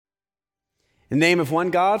In the name of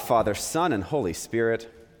one God, Father, Son, and Holy Spirit,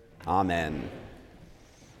 Amen.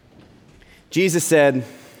 Jesus said,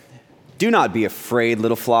 "Do not be afraid,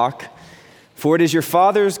 little flock, for it is your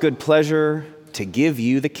Father's good pleasure to give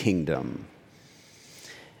you the kingdom."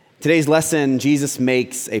 Today's lesson, Jesus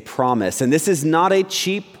makes a promise, and this is not a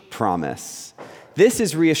cheap promise. This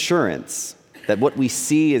is reassurance that what we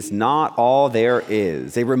see is not all there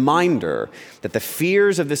is, a reminder that the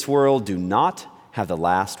fears of this world do not have the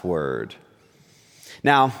last word.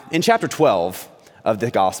 Now, in chapter 12 of the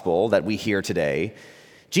gospel that we hear today,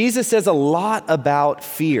 Jesus says a lot about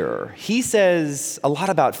fear. He says a lot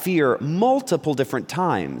about fear multiple different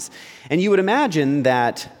times. And you would imagine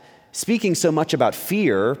that speaking so much about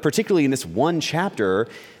fear, particularly in this one chapter,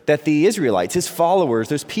 that the Israelites, his followers,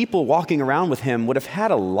 those people walking around with him would have had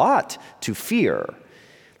a lot to fear.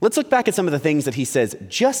 Let's look back at some of the things that he says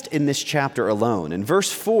just in this chapter alone. In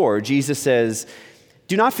verse 4, Jesus says,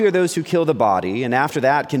 "Do not fear those who kill the body, and after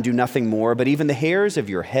that can do nothing more, but even the hairs of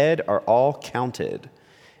your head are all counted."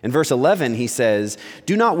 In verse 11, he says,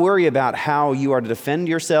 "Do not worry about how you are to defend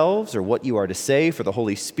yourselves or what you are to say, for the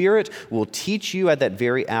Holy Spirit will teach you at that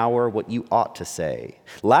very hour what you ought to say."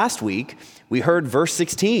 Last week, we heard verse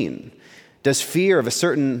 16. "Does fear of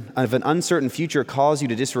an uncertain future cause you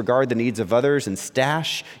to disregard the needs of others and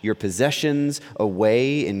stash your possessions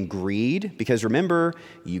away in greed? Because remember,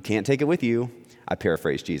 you can't take it with you." I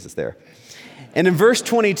paraphrased Jesus there. And in verse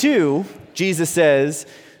 22, Jesus says,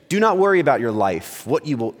 "Do not worry about your life, what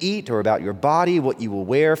you will eat, or about your body, what you will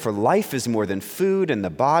wear, for life is more than food and the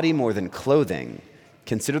body more than clothing.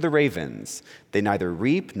 Consider the ravens. They neither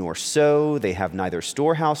reap nor sow, they have neither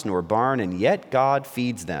storehouse nor barn, and yet God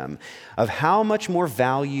feeds them. Of how much more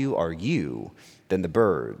value are you than the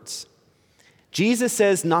birds?" Jesus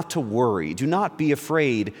says not to worry, do not be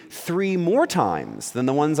afraid 3 more times than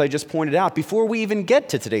the ones I just pointed out before we even get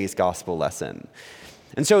to today's gospel lesson.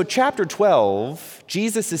 And so chapter 12,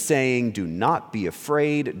 Jesus is saying, do not be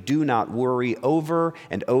afraid, do not worry, over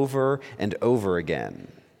and over and over again.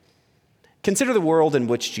 Consider the world in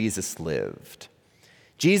which Jesus lived.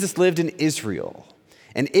 Jesus lived in Israel,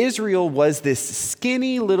 and Israel was this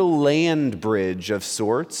skinny little land bridge of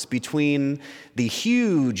sorts between the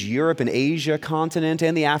huge Europe and Asia continent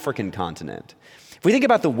and the African continent. If we think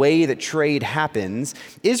about the way that trade happens,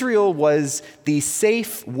 Israel was the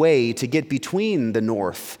safe way to get between the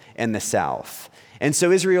north and the south. And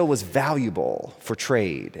so Israel was valuable for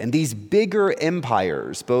trade. And these bigger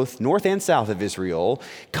empires, both north and south of Israel,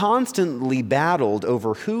 constantly battled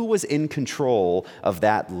over who was in control of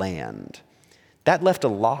that land. That left a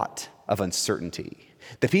lot of uncertainty.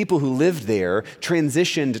 The people who lived there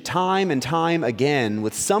transitioned time and time again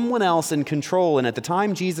with someone else in control. And at the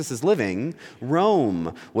time Jesus is living,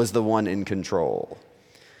 Rome was the one in control.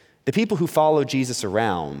 The people who followed Jesus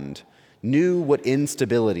around knew what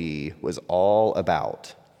instability was all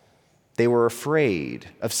about. They were afraid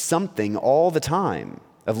of something all the time,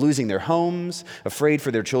 of losing their homes, afraid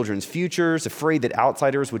for their children's futures, afraid that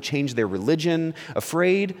outsiders would change their religion,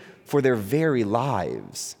 afraid for their very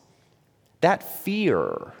lives. That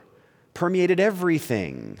fear permeated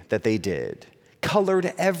everything that they did,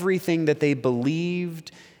 colored everything that they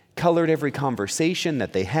believed, colored every conversation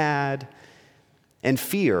that they had. And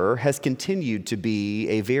fear has continued to be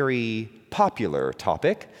a very popular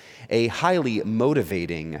topic, a highly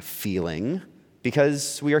motivating feeling,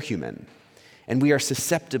 because we are human. And we are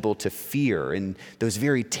susceptible to fear in those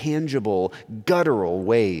very tangible, guttural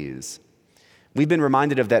ways. We've been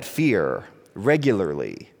reminded of that fear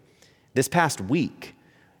regularly. This past week,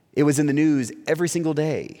 it was in the news every single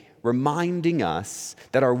day, reminding us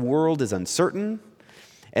that our world is uncertain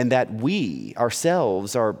and that we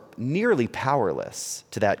ourselves are nearly powerless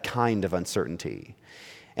to that kind of uncertainty.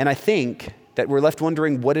 And I think that we're left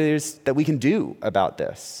wondering what it is that we can do about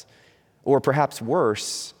this. Or perhaps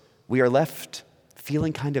worse, we are left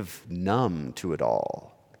feeling kind of numb to it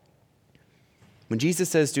all. When Jesus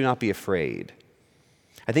says, "Do not be afraid,"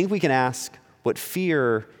 I think we can ask what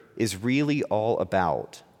fear is really all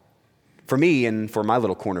about. For me, and for my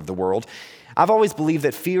little corner of the world, I've always believed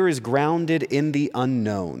that fear is grounded in the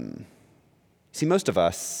unknown. See, most of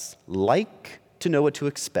us like to know what to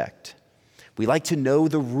expect. We like to know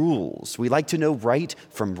the rules. We like to know right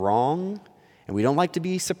from wrong, and we don't like to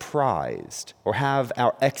be surprised or have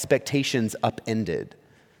our expectations upended.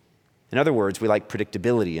 In other words, we like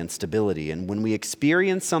predictability and stability, and when we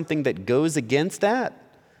experience something that goes against that,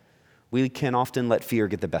 we can often let fear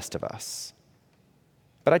get the best of us.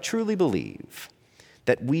 But I truly believe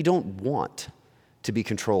that we don't want to be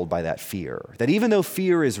controlled by that fear. That even though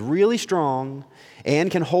fear is really strong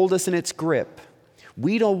and can hold us in its grip,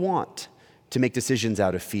 we don't want to make decisions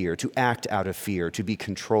out of fear, to act out of fear, to be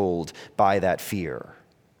controlled by that fear.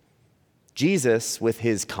 Jesus, with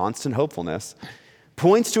his constant hopefulness,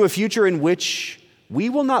 points to a future in which we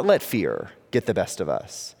will not let fear get the best of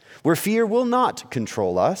us, where fear will not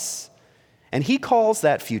control us, and he calls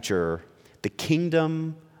that future the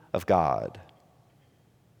kingdom of God.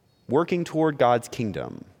 Working toward God's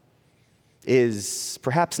kingdom is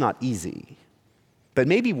perhaps not easy, but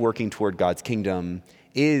maybe working toward God's kingdom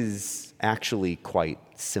is actually quite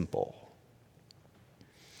simple.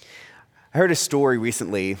 I heard a story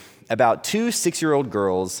recently about two 6-year-old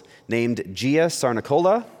girls named Gia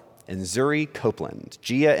Sarnicola and Zuri Copeland.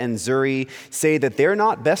 Gia and Zuri say that they're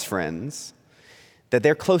not best friends, that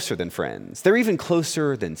they're closer than friends. They're even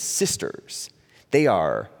closer than sisters. They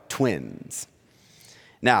are twins.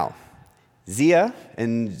 Now, Zia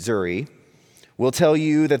and Zuri will tell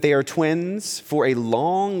you that they are twins for a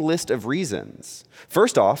long list of reasons.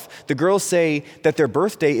 First off, the girls say that their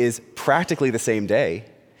birthday is practically the same day.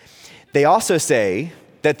 They also say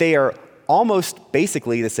that they are almost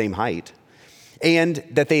basically the same height, and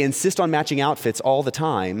that they insist on matching outfits all the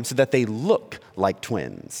time so that they look like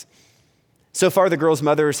twins. So far, the girls'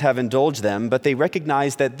 mothers have indulged them, but they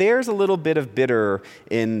recognize that there's a little bit of bitter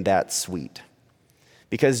in that sweet.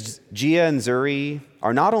 Because Gia and Zuri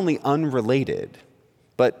are not only unrelated,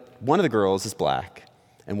 but one of the girls is black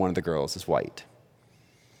and one of the girls is white.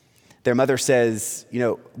 Their mother says,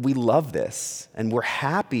 we love this and we're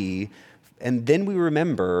happy, and then we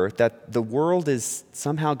remember that the world is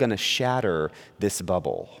somehow going to shatter this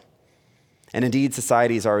bubble. And indeed,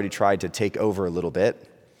 society has already tried to take over a little bit.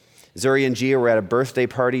 Zuri and Gia were at a birthday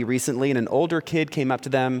party recently, and an older kid came up to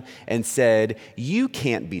them and said, "You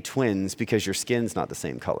can't be twins because your skin's not the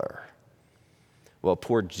same color." Well,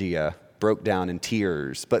 poor Gia broke down in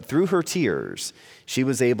tears, but through her tears, she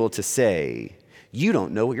was able to say, "You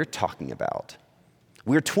don't know what you're talking about.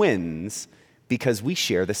 We're twins because we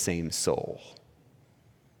share the same soul."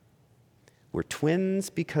 We're twins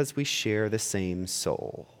because we share the same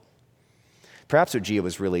soul. Perhaps what Gia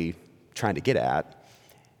was really trying to get at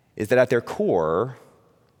is that at their core,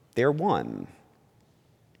 they're one.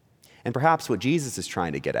 And perhaps what Jesus is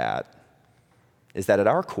trying to get at is that at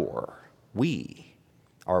our core, we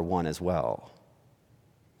are one as well.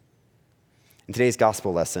 In today's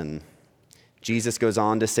gospel lesson, Jesus goes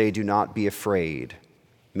on to say, "Do not be afraid.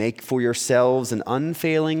 Make for yourselves an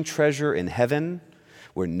unfailing treasure in heaven,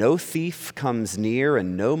 where no thief comes near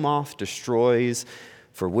and no moth destroys.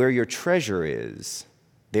 For where your treasure is,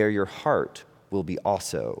 there your heart will be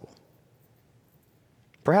also."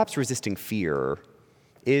 Perhaps resisting fear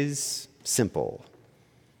is simple.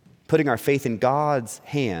 Putting our faith in God's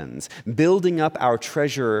hands, building up our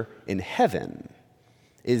treasure in heaven,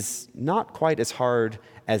 is not quite as hard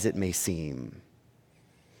as it may seem.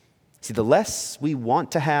 See, the less we want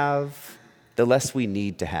to have, the less we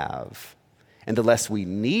need to have. And the less we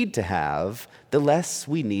need to have, the less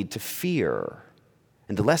we need to fear.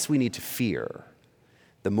 And the less we need to fear,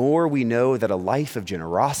 the more we know that a life of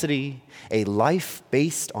generosity, a life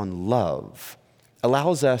based on love,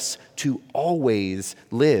 allows us to always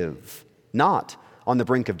live, not on the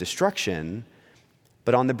brink of destruction,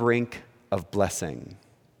 but on the brink of blessing.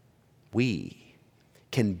 We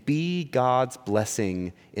can be God's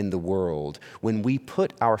blessing in the world when we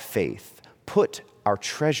put our faith, put our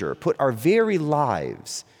treasure, put our very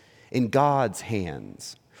lives in God's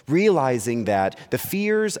hands, realizing that the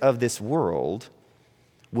fears of this world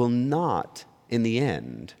will not, in the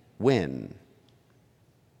end, win.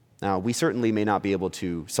 Now, we certainly may not be able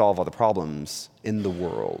to solve all the problems in the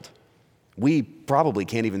world. We probably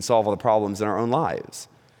can't even solve all the problems in our own lives.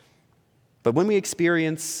 But when we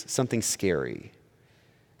experience something scary,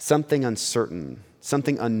 something uncertain,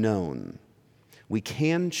 something unknown, we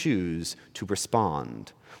can choose to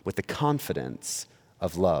respond with the confidence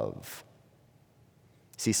of love.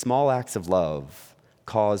 See, small acts of love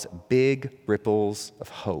cause big ripples of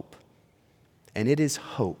hope. And it is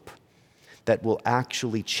hope that will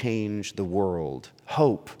actually change the world.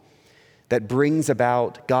 Hope that brings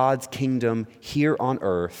about God's kingdom here on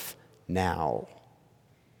earth now.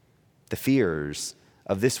 The fears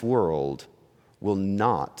of this world will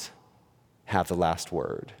not have the last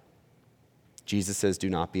word. Jesus says, "Do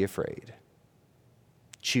not be afraid.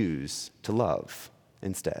 Choose to love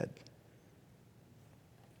instead."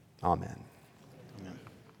 Amen.